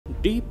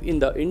Deep in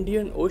the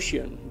Indian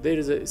Ocean, there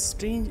is a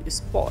strange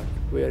spot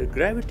where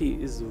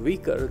gravity is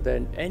weaker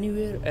than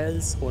anywhere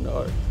else on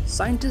Earth.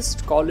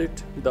 Scientists call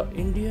it the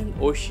Indian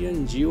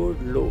Ocean Geoid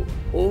Low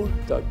or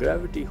the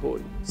gravity hole,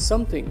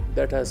 something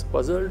that has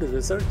puzzled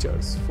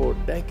researchers for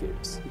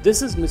decades.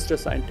 This is Mr.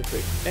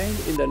 Scientific, and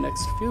in the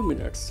next few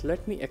minutes,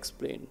 let me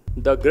explain.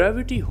 The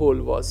gravity hole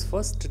was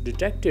first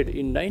detected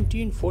in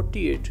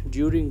 1948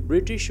 during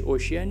British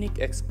oceanic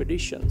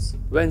expeditions,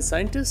 when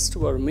scientists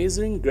were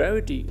measuring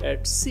gravity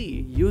at sea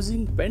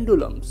using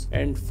pendulums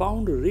and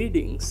found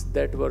readings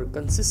that were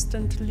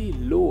consistently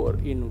lower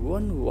in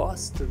one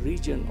vast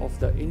region of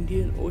the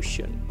Indian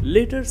Ocean.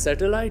 Later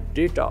satellite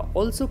data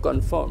also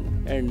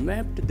confirmed and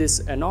mapped this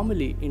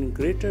anomaly in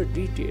greater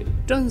detail.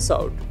 Turns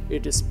out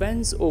it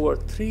spans over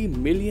 3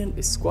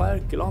 million square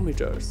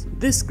kilometers.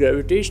 This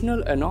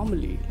gravitational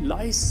anomaly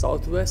lies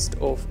southwest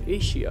of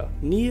Asia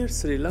near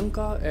Sri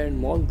Lanka and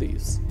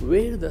Maldives,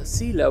 where the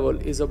sea level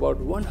is about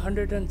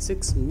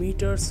 106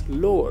 meters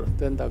lower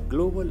than the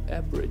global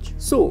average.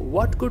 So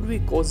what could be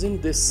causing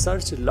this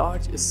such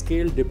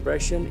large-scale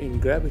depression in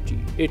gravity?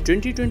 A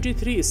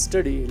 2023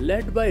 study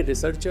led by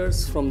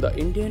researchers from the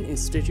Indian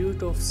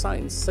Institute of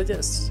Science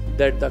suggests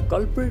that the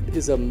culprit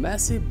is a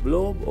massive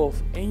blob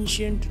of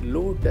ancient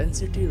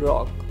low-density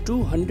rock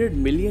 200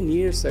 million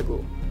years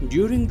ago.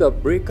 During the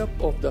breakup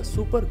of the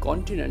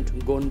supercontinent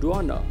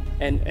Gondwana,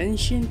 an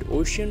ancient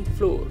ocean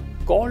floor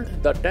called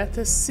the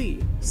Tethys Sea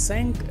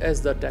sank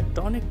as the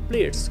tectonic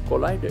plates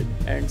collided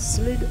and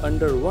slid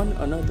under one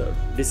another,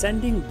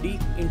 descending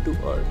deep into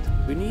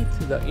Earth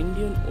beneath the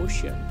Indian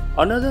Ocean.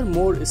 Another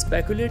more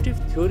speculative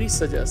theory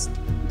suggests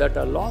that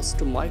a lost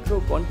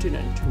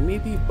microcontinent may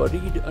be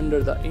buried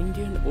under the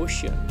Indian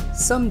Ocean.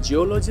 Some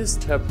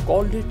geologists have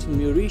called it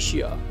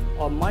Mauritius,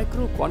 a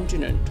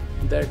microcontinent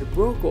that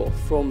broke off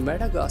from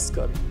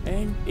Madagascar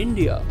and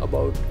India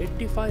about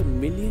 85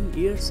 million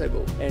years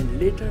ago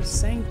and later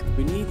sank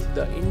beneath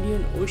the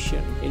Indian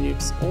Ocean in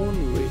its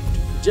own weight.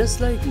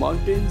 Just like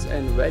mountains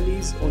and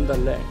valleys on the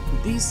land,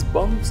 these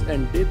bumps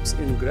and dips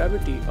in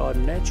gravity are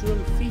natural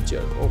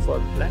feature of our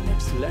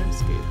planet's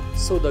landscape.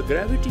 So the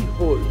gravity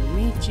hole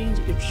may change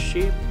its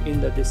shape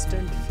in the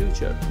distant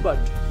future, but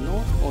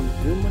not on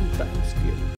human timescale.